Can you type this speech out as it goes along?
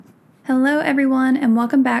Hello, everyone, and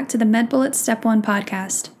welcome back to the MedBullets Step 1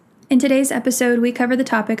 podcast. In today's episode, we cover the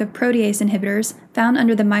topic of protease inhibitors found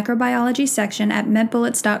under the Microbiology section at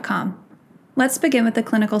medbullets.com. Let's begin with a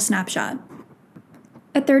clinical snapshot.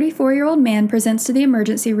 A 34-year-old man presents to the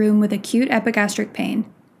emergency room with acute epigastric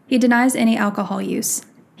pain. He denies any alcohol use.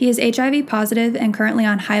 He is HIV positive and currently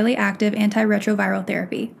on highly active antiretroviral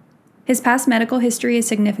therapy. His past medical history is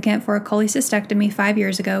significant for a cholecystectomy 5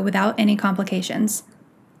 years ago without any complications.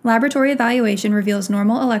 Laboratory evaluation reveals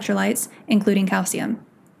normal electrolytes, including calcium.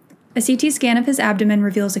 A CT scan of his abdomen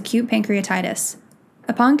reveals acute pancreatitis.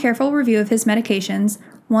 Upon careful review of his medications,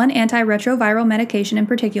 one antiretroviral medication in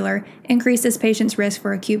particular increases patient's risk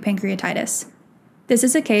for acute pancreatitis. This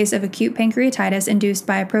is a case of acute pancreatitis induced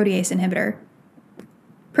by a protease inhibitor.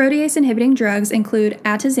 Protease-inhibiting drugs include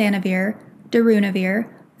atazanavir, darunavir,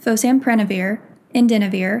 fosamprenavir,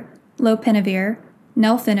 indinavir, lopinavir,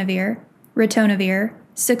 nelfinavir, ritonavir,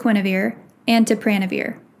 sequinavir, and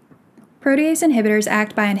tipranavir. Protease inhibitors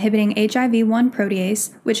act by inhibiting HIV-1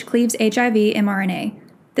 protease, which cleaves HIV mRNA.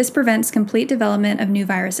 This prevents complete development of new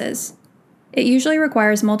viruses. It usually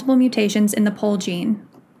requires multiple mutations in the POL gene.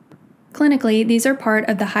 Clinically, these are part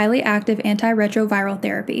of the highly active antiretroviral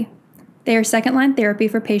therapy. They are second-line therapy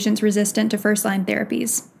for patients resistant to first-line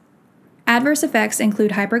therapies. Adverse effects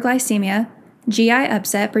include hyperglycemia, GI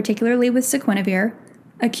upset, particularly with sequinavir,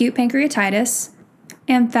 acute pancreatitis,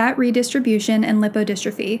 and fat redistribution and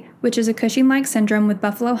lipodystrophy, which is a Cushing-like syndrome with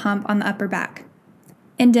buffalo hump on the upper back.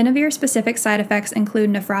 Indinavir-specific side effects include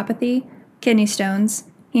nephropathy, kidney stones,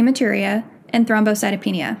 hematuria, and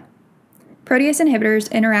thrombocytopenia. Protease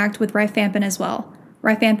inhibitors interact with rifampin as well.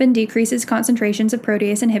 Rifampin decreases concentrations of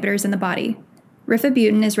protease inhibitors in the body.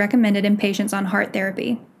 Rifabutin is recommended in patients on heart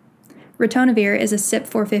therapy. Ritonavir is a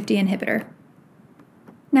CYP450 inhibitor.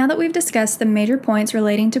 Now that we've discussed the major points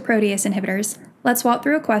relating to protease inhibitors, let's walk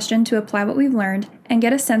through a question to apply what we've learned and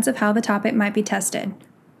get a sense of how the topic might be tested.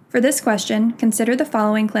 For this question, consider the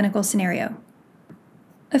following clinical scenario.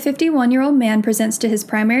 A 51-year-old man presents to his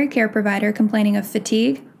primary care provider complaining of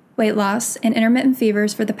fatigue, weight loss, and intermittent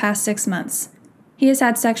fevers for the past 6 months. He has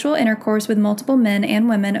had sexual intercourse with multiple men and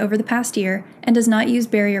women over the past year and does not use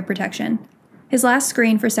barrier protection. His last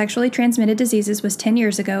screen for sexually transmitted diseases was 10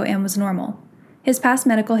 years ago and was normal. His past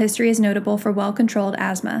medical history is notable for well-controlled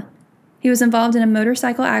asthma. He was involved in a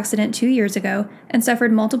motorcycle accident 2 years ago and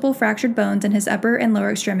suffered multiple fractured bones in his upper and lower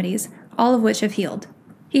extremities, all of which have healed.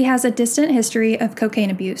 He has a distant history of cocaine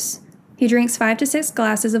abuse. He drinks 5 to 6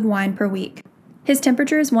 glasses of wine per week. His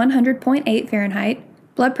temperature is 100.8 Fahrenheit,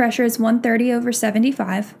 blood pressure is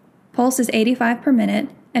 130/75, pulse is 85 per minute,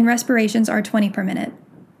 and respirations are 20 per minute.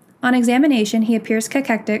 On examination, he appears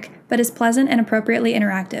cachectic, but is pleasant and appropriately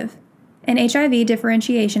interactive. An HIV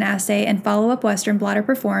differentiation assay and follow-up Western blot are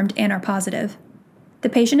performed and are positive. The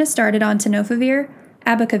patient is started on tenofovir,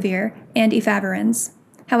 abacavir, and efavirenz.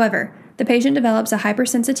 However, the patient develops a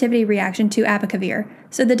hypersensitivity reaction to abacavir,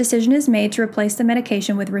 so the decision is made to replace the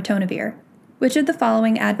medication with ritonavir. Which of the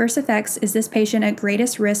following adverse effects is this patient at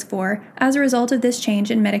greatest risk for as a result of this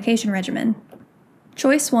change in medication regimen?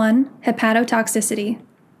 Choice 1, hepatotoxicity.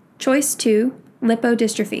 Choice 2,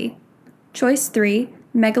 lipodystrophy. Choice 3,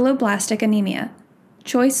 megaloblastic anemia.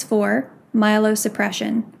 Choice 4,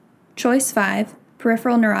 myelosuppression. Choice 5,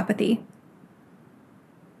 peripheral neuropathy.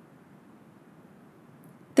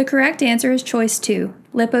 The correct answer is choice 2,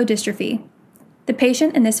 lipodystrophy. The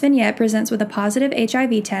patient in this vignette presents with a positive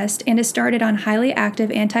HIV test and is started on highly active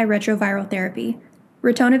antiretroviral therapy.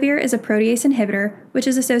 Ritonavir is a protease inhibitor, which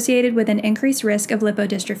is associated with an increased risk of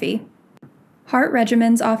lipodystrophy. Heart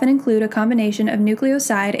regimens often include a combination of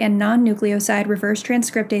nucleoside and non-nucleoside reverse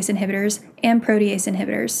transcriptase inhibitors and protease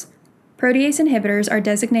inhibitors. Protease inhibitors are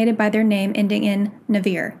designated by their name ending in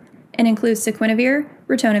 -navir and include sequinavir,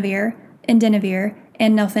 ritonavir, indinavir,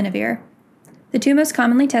 and nelfinavir. The 2 most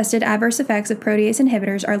commonly tested adverse effects of protease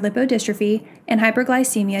inhibitors are lipodystrophy and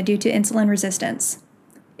hyperglycemia due to insulin resistance.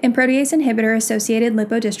 In protease inhibitor-associated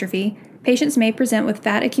lipodystrophy, patients may present with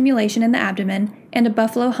fat accumulation in the abdomen and a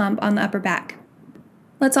buffalo hump on the upper back.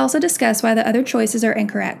 Let's also discuss why the other choices are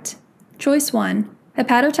incorrect. Choice 1,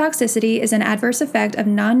 hepatotoxicity is an adverse effect of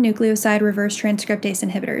non-nucleoside reverse transcriptase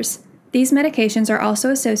inhibitors. These medications are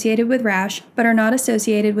also associated with rash, but are not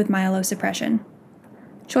associated with myelosuppression.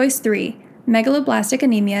 Choice 3, megaloblastic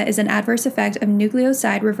anemia is an adverse effect of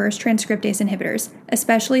nucleoside reverse transcriptase inhibitors,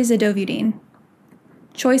 especially zidovudine.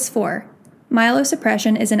 Choice 4,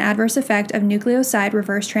 myelosuppression is an adverse effect of nucleoside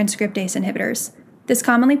reverse transcriptase inhibitors. This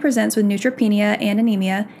commonly presents with neutropenia and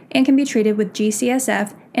anemia and can be treated with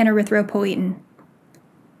G-CSF and erythropoietin.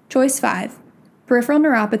 Choice 5, peripheral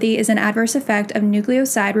neuropathy is an adverse effect of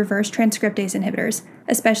nucleoside reverse transcriptase inhibitors,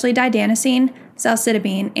 especially didanosine,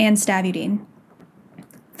 salcitabine, and stabutene.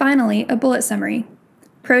 Finally, a bullet summary.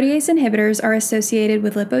 Protease inhibitors are associated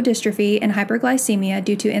with lipodystrophy and hyperglycemia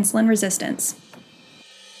due to insulin resistance.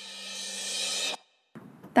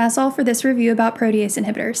 That's all for this review about protease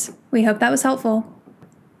inhibitors. We hope that was helpful.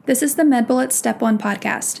 This is the MedBullets Step 1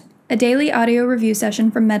 podcast, a daily audio review session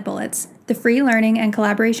from MedBullets, the free learning and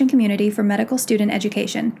collaboration community for medical student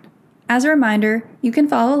education. As a reminder, you can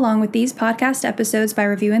follow along with these podcast episodes by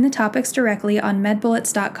reviewing the topics directly on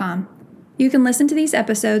medbullets.com. You can listen to these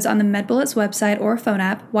episodes on the MedBullets website or phone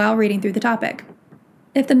app while reading through the topic.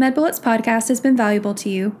 If the MedBullets podcast has been valuable to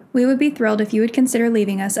you, we would be thrilled if you would consider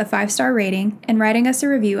leaving us a 5-star rating and writing us a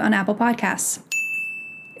review on Apple Podcasts.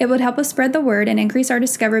 It would help us spread the word and increase our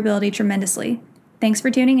discoverability tremendously. Thanks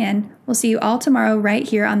for tuning in. We'll see you all tomorrow right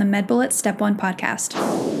here on the MedBullets Step 1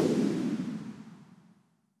 podcast.